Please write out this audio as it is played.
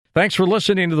Thanks for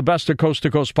listening to the Best of Coast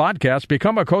to Coast podcast.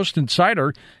 Become a Coast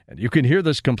Insider, and you can hear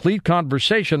this complete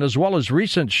conversation as well as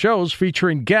recent shows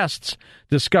featuring guests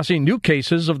discussing new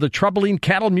cases of the troubling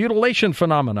cattle mutilation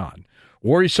phenomenon,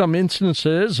 worrisome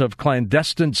instances of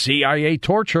clandestine CIA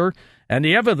torture, and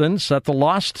the evidence that the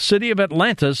lost city of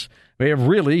Atlantis may have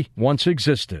really once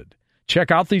existed.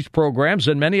 Check out these programs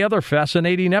and many other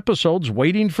fascinating episodes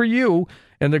waiting for you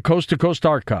in the Coast to Coast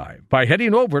archive by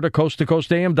heading over to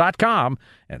coasttocoastam.com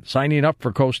and signing up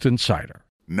for Coast Insider.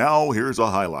 Now here's a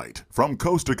highlight from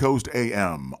Coast to Coast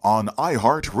AM on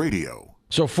iHeartRadio.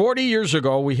 So 40 years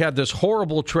ago, we had this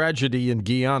horrible tragedy in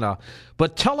Guyana.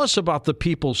 But tell us about the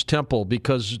People's Temple,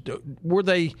 because were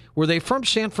they from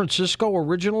San Francisco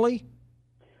originally?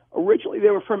 Originally,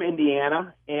 they were from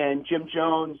Indiana, and Jim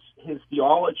Jones, his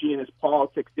theology and his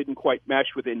politics didn't quite mesh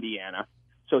with Indiana.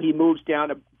 So he moves down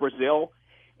to Brazil,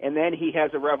 and then he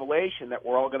has a revelation that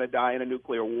we're all going to die in a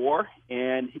nuclear war,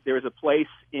 and there's a place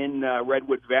in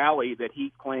Redwood Valley that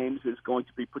he claims is going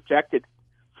to be protected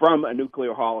from a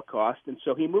nuclear holocaust. And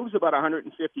so he moves about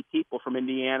 150 people from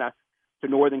Indiana to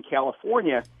Northern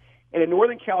California. And in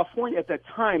Northern California at that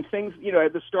time, things,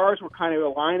 the stars were kind of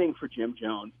aligning for Jim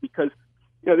Jones, because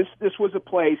this was a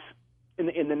place in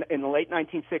the late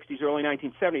 1960s, early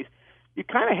 1970s. You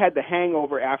kind of had the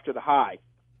hangover after the high.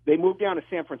 They moved down to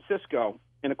San Francisco,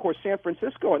 and of course, San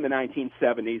Francisco in the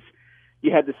 1970s,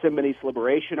 you had the Symbionese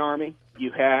Liberation Army.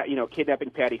 You had, kidnapping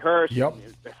Patty Hearst, yep,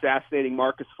 assassinating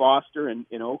Marcus Foster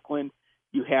in Oakland.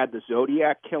 You had the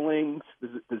Zodiac killings,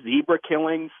 the zebra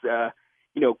killings.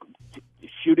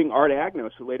 Shooting Art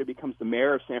Agnos, who later becomes the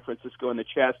mayor of San Francisco, in the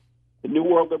chest. The New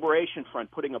World Liberation Front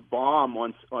putting a bomb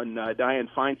on Dianne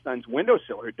Feinstein's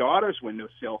windowsill, her daughter's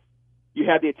windowsill. You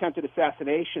had the attempted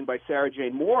assassination by Sarah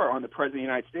Jane Moore on the President of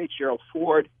the United States, Gerald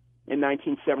Ford, in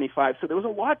 1975. So there was a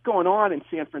lot going on in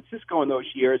San Francisco in those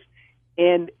years.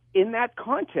 And in that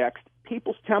context,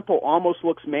 People's Temple almost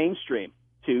looks mainstream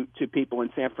to people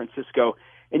in San Francisco.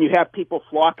 And you have people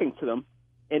flocking to them.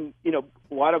 And,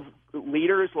 a lot of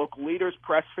leaders, local leaders,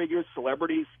 press figures,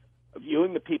 celebrities,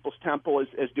 viewing the People's Temple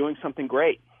as doing something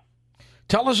great.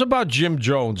 Tell us about Jim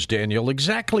Jones, Daniel.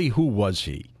 Exactly who was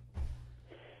he?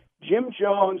 Jim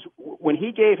Jones, when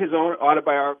he gave his own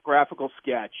autobiographical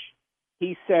sketch,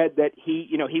 he said that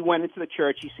he went into the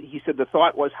church. He said the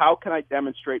thought was, how can I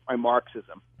demonstrate my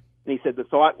Marxism? And he said the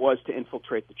thought was to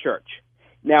infiltrate the church.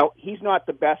 Now, he's not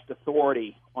the best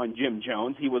authority on Jim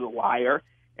Jones. He was a liar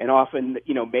and often,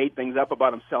 made things up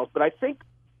about himself. But I think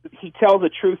he tells the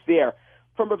truth there.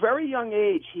 From a very young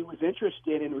age, he was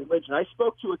interested in religion. I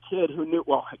spoke to a kid who knew,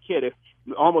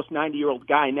 almost 90-year-old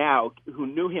guy now, who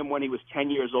knew him when he was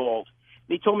 10 years old.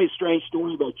 And he told me a strange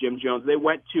story about Jim Jones. They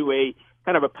went to a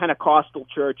kind of a Pentecostal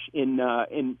church in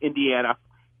Indiana,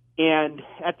 and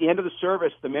at the end of the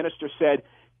service, the minister said,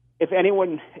 if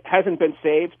anyone hasn't been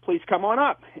saved, please come on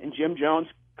up. And Jim Jones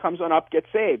comes on up, gets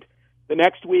saved. The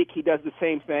next week, he does the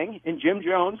same thing, and Jim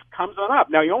Jones comes on up.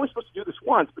 Now, you're only supposed to do this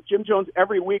once, but Jim Jones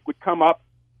every week would come up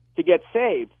to get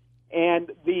saved. And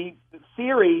the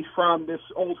theory from this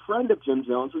old friend of Jim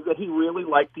Jones was that he really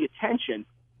liked the attention.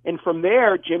 And from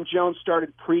there, Jim Jones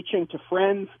started preaching to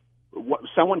friends.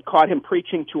 Someone caught him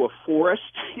preaching to a forest,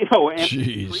 and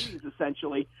trees,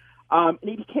 essentially. And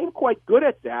he became quite good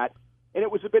at that. And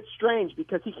it was a bit strange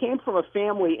because he came from a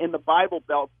family in the Bible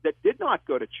Belt that did not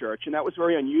go to church, and that was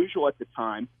very unusual at the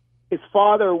time. His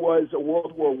father was a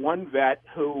World War I vet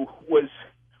who was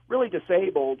really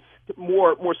disabled,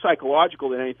 more psychological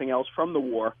than anything else from the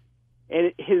war.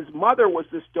 And his mother was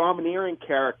this domineering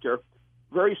character,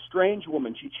 very strange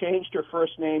woman. She changed her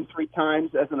first name 3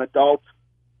 times as an adult.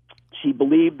 She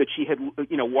believed that she had,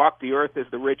 walked the earth as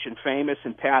the rich and famous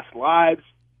in past lives.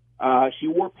 She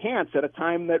wore pants at a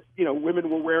time that, women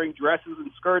were wearing dresses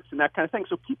and skirts and that kind of thing.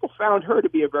 So people found her to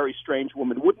be a very strange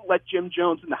woman, wouldn't let Jim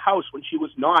Jones in the house when she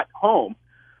was not home.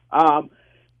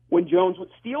 When Jones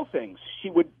would steal things, she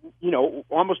would,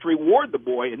 almost reward the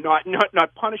boy and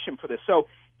not punish him for this. So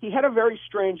he had a very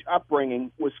strange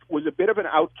upbringing, was a bit of an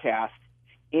outcast,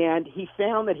 and he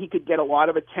found that he could get a lot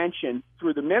of attention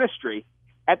through the ministry.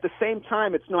 At the same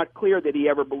time, it's not clear that he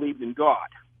ever believed in God.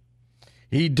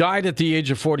 He died at the age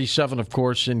of 47, of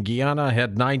course, in Guyana,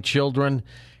 had 9 children.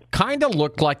 Kind of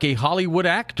looked like a Hollywood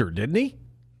actor, didn't he?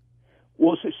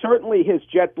 Well, so certainly his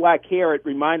jet black hair, it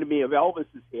reminded me of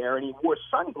Elvis's hair, and he wore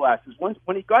sunglasses. When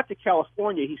he got to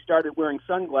California, he started wearing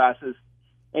sunglasses,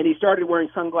 and he started wearing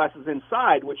sunglasses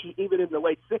inside, which even in the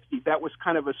late 60s, that was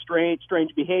kind of a strange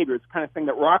behavior. It's the kind of thing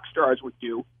that rock stars would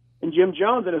do. And Jim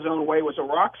Jones, in his own way, was a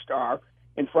rock star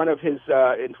in front of his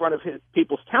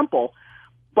People's Temple.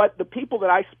 But the people that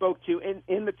I spoke to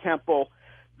in the temple,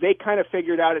 they kind of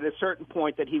figured out at a certain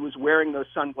point that he was wearing those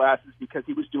sunglasses because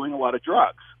he was doing a lot of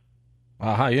drugs.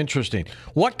 Interesting.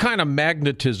 What kind of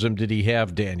magnetism did he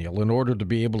have, Daniel, in order to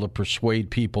be able to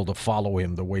persuade people to follow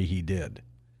him the way he did?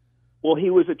 Well, he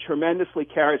was a tremendously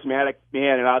charismatic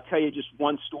man, and I'll tell you just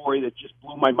one story that just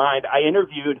blew my mind. I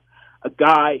interviewed a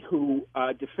guy who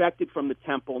defected from the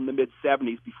temple in the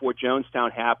mid-'70s before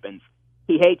Jonestown happened.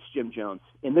 He hates Jim Jones,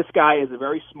 and this guy is a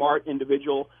very smart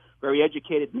individual, very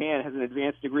educated man, has an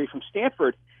advanced degree from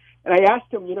Stanford. And I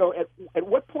asked him, at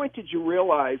what point did you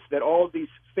realize that all of these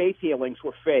faith healings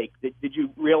were fake? Did you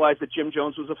realize that Jim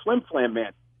Jones was a flim-flam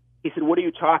man? He said, what are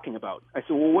you talking about? I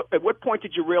said, well, at what point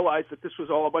did you realize that this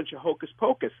was all a bunch of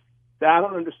hocus-pocus? He said, I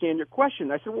don't understand your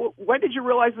question. I said, well, when did you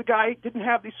realize the guy didn't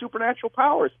have these supernatural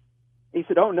powers? He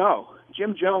said, oh, no,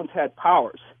 Jim Jones had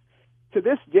powers. To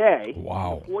this day,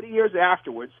 wow, 40 years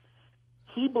afterwards,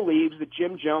 he believes that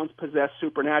Jim Jones possessed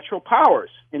supernatural powers.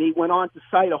 And he went on to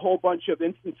cite a whole bunch of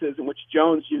instances in which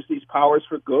Jones used these powers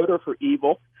for good or for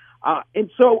evil. And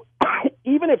so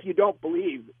even if you don't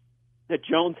believe that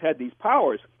Jones had these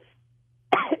powers,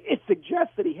 it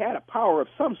suggests that he had a power of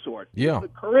some sort. Yeah. The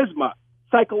charisma,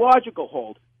 psychological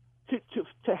hold.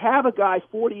 To have a guy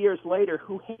 40 years later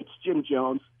who hates Jim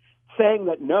Jones saying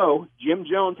that, no, Jim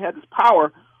Jones had this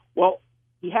power, well,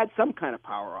 he had some kind of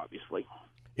power, obviously.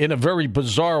 In a very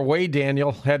bizarre way,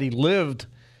 Daniel, had he lived,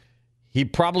 he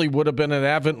probably would have been an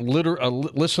avid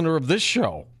listener of this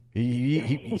show.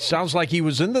 He sounds like he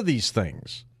was into these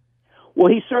things.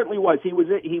 Well, he certainly was. He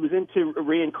was into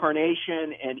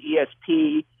reincarnation and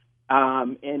ESP,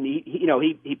 and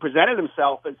he presented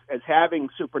himself as having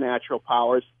supernatural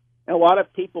powers, and a lot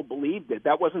of people believed it.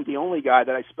 That wasn't the only guy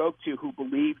that I spoke to who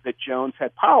believed that Jones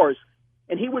had powers,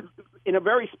 and he would, in a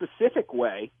very specific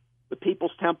way, the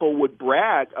People's Temple would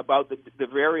brag about the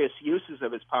various uses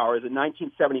of his powers. In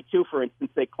 1972, for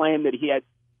instance, they claimed that he had,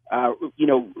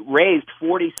 raised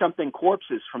 40-something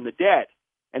corpses from the dead,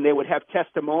 and they would have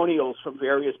testimonials from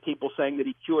various people saying that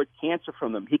he cured cancer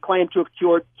from them. He claimed to have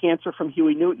cured cancer from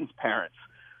Huey Newton's parents.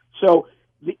 So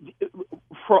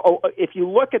if you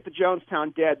look at the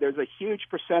Jonestown dead, there's a huge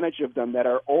percentage of them that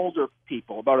are older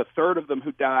people. About a third of them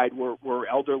who died were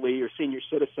elderly or senior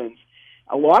citizens.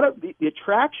 A lot of the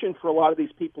attraction for a lot of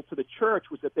these people to the church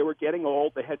was that they were getting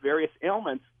old, they had various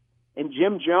ailments, and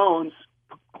Jim Jones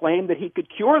claimed that he could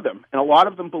cure them, and a lot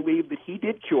of them believed that he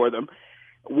did cure them.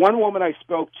 One woman I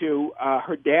spoke to,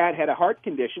 her dad had a heart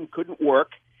condition, couldn't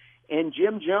work, and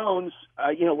Jim Jones,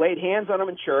 laid hands on him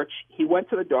in church. He went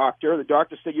to the doctor. The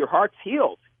doctor said, "Your heart's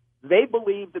healed." They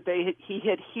believed that he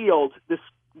had healed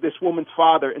this woman's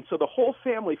father, and so the whole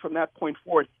family from that point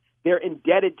forward, they're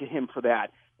indebted to him for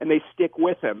that, and they stick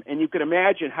with him. And you can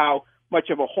imagine how much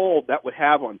of a hold that would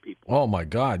have on people. Oh, my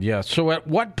God, yeah. So at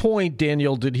what point,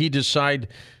 Daniel, did he decide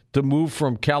to move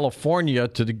from California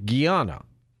to the Guyana?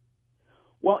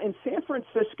 Well, in San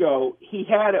Francisco, he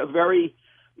had a very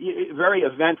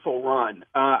eventful run.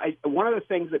 One of the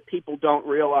things that people don't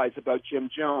realize about Jim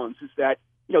Jones is that,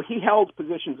 he held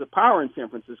positions of power in San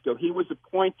Francisco. He was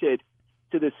appointed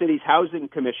to the city's Housing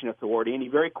Commission Authority, and he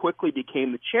very quickly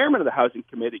became the chairman of the Housing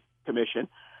Commission,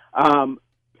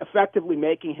 effectively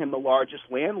making him the largest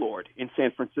landlord in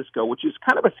San Francisco, which is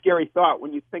kind of a scary thought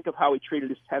when you think of how he treated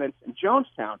his tenants in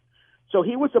Jonestown. So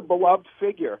he was a beloved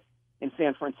figure in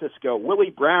San Francisco. Willie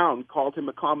Brown called him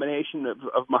a combination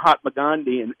of Mahatma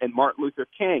Gandhi and Martin Luther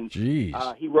King.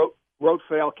 Jeez. He wrote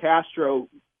Fidel Castro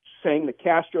saying that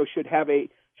Castro should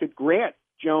grant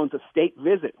Jones a state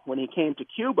visit when he came to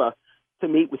Cuba to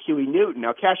meet with Huey Newton.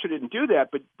 Now, Castro didn't do that,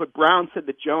 but Brown said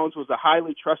that Jones was a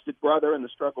highly trusted brother in the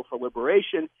struggle for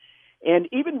liberation. And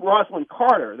even Rosalind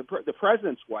Carter, the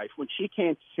president's wife, when she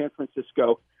came to San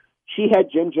Francisco, she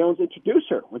had Jim Jones introduce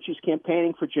her when she's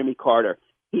campaigning for Jimmy Carter.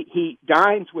 He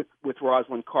dines with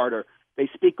Rosalind Carter. They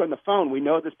speak on the phone. We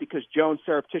know this because Jones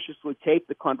surreptitiously taped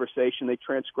the conversation. They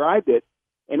transcribed it.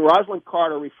 And Rosalind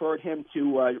Carter referred him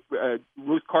to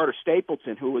Ruth Carter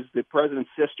Stapleton, who was the president's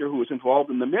sister who was involved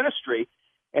in the ministry.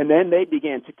 And then they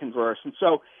began to converse. And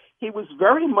so he was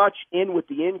very much in with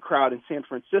the in crowd in San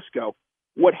Francisco.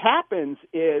 What happens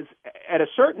is, at a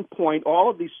certain point, all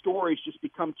of these stories just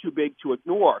become too big to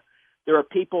ignore. There are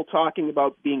people talking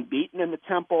about being beaten in the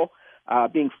temple,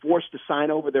 being forced to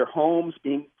sign over their homes,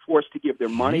 being forced to give their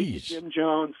money to Jim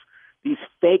Jones, these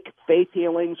fake faith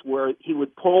healings where he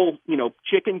would pull,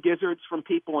 chicken gizzards from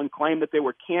people and claim that they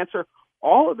were cancer.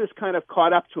 All of this kind of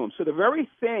caught up to him. So the very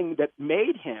thing that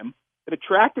made him, that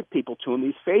attracted people to him,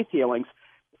 these faith healings,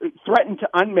 threatened to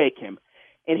unmake him.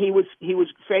 And he was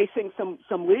facing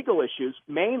some legal issues.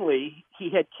 Mainly,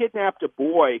 he had kidnapped a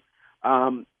boy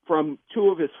from two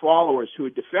of his followers who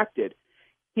had defected.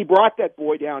 he brought that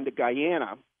boy down to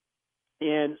Guyana,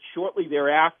 and shortly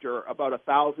thereafter, about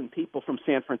 1,000 people from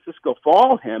San Francisco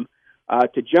followed him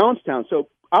to Jonestown. So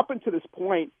up until this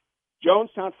point,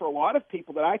 Jonestown, for a lot of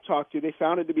people that I talked to, they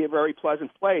found it to be a very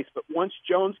pleasant place. But once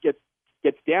Jones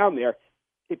gets down there,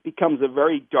 it becomes a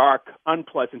very dark,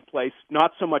 unpleasant place,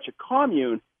 not so much a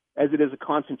commune as it is a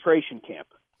concentration camp.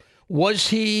 Was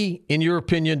he, in your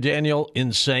opinion, Daniel,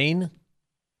 insane?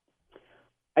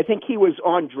 I think he was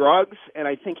on drugs, and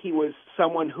I think he was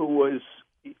someone who was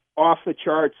off the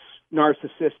charts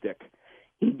narcissistic.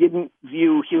 He didn't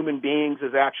view human beings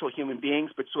as actual human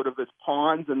beings, but sort of as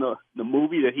pawns in the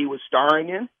movie that he was starring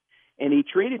in, and he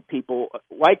treated people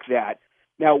like that.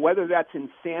 Now, whether that's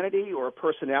insanity or a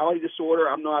personality disorder,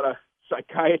 I'm not a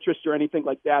psychiatrist or anything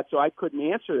like that, so I couldn't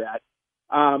answer that.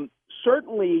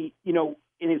 Certainly,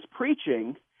 in his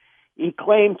preaching, he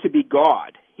claimed to be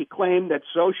God. He claimed that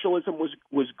socialism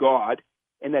was God,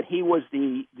 and that he was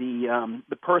the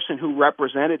person who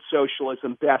represented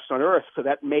socialism best on earth. So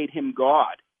that made him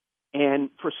God. And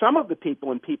for some of the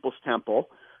people in People's Temple,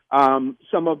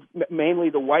 mainly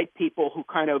the white people who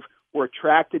kind of were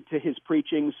attracted to his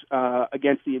preachings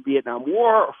against the Vietnam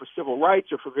War or for civil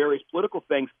rights or for various political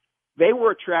things, they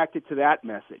were attracted to that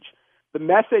message. The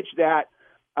message that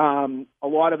a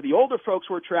lot of the older folks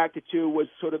were attracted to was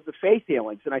sort of the faith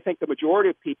healings. And I think the majority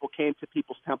of people came to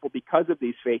People's Temple because of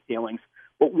these faith healings.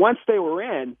 But once they were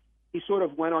in, he sort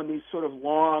of went on these sort of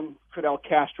long Fidel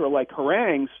Castro-like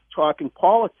harangues talking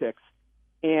politics.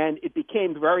 And it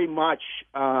became very much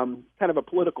kind of a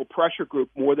political pressure group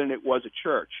more than it was a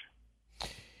church.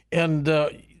 And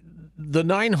the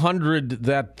 900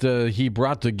 that he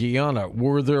brought to Guyana,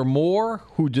 were there more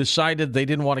who decided they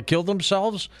didn't want to kill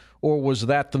themselves, or was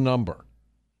that the number?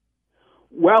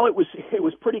 Well, it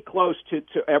was pretty close to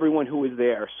everyone who was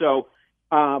there. So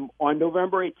on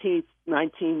November 18th,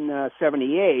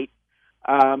 1978,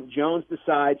 Jones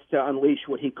decides to unleash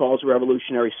what he calls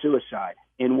revolutionary suicide.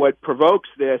 And what provokes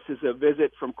this is a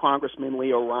visit from Congressman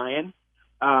Leo Ryan.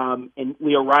 And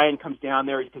Leo Ryan comes down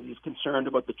there because he's concerned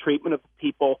about the treatment of the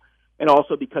people and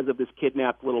also because of this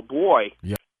kidnapped little boy.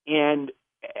 Yep. And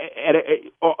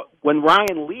when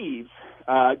Ryan leaves,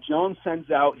 Jones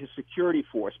sends out his security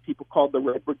force, people called the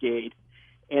Red Brigade,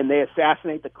 and they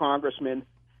assassinate the congressman.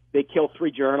 They kill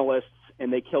 3 journalists,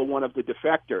 and they kill one of the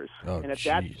defectors. And at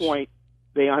that point,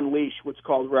 they unleash what's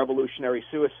called revolutionary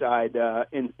suicide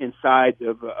inside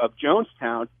of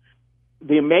Jonestown.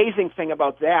 The amazing thing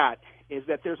about that is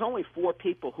that there's only 4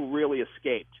 people who really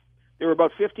escaped. There were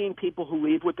about 15 people who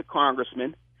leave with the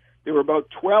congressman. There were about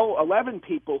 11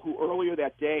 people who earlier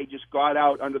that day just got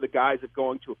out under the guise of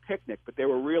going to a picnic, but they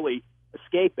were really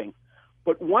escaping.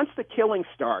 But once the killing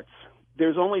starts,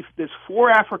 there's 4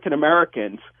 African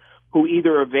Americans who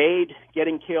either evade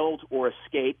getting killed or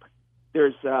escape.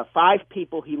 There's 5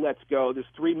 people he lets go. There's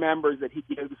 3 members that he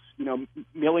gives, $1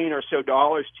 million or so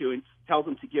to and tells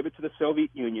them to give it to the Soviet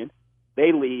Union.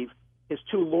 They leave. His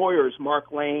 2 lawyers,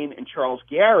 Mark Lane and Charles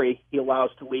Gary, he allows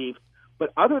to leave.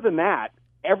 But other than that,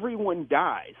 everyone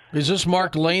dies. Is this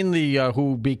Mark Lane, the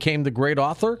who became the great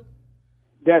author?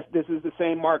 This is the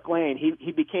same Mark Lane.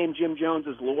 He became Jim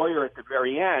Jones's lawyer at the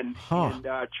very end. And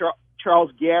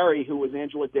Charles Gary, who was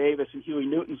Angela Davis and Huey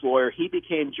Newton's lawyer, he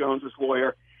became Jones's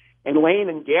lawyer. And Lane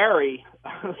and Gary,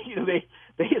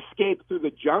 they escape through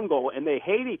the jungle, and they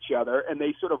hate each other, and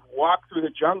they sort of walk through the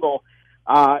jungle.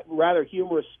 Rather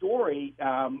humorous story.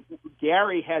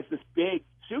 Gary has this big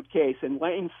suitcase, and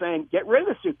Lane's saying, "Get rid of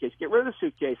the suitcase, get rid of the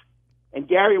suitcase." And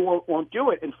Gary won't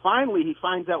do it. And finally, he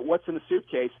finds out what's in the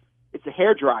suitcase. It's a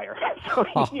hairdryer. So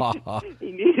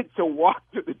he needed to walk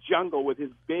through the jungle with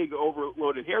his big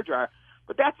overloaded hairdryer.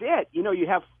 But that's it. You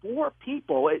have 4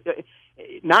 people.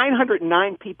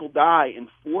 909 people die and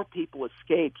 4 people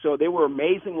escape. So they were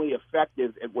amazingly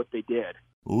effective at what they did.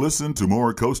 Listen to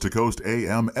more Coast to Coast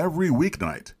AM every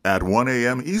weeknight at 1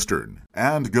 a.m. Eastern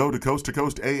and go to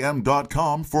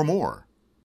coasttocoastam.com for more.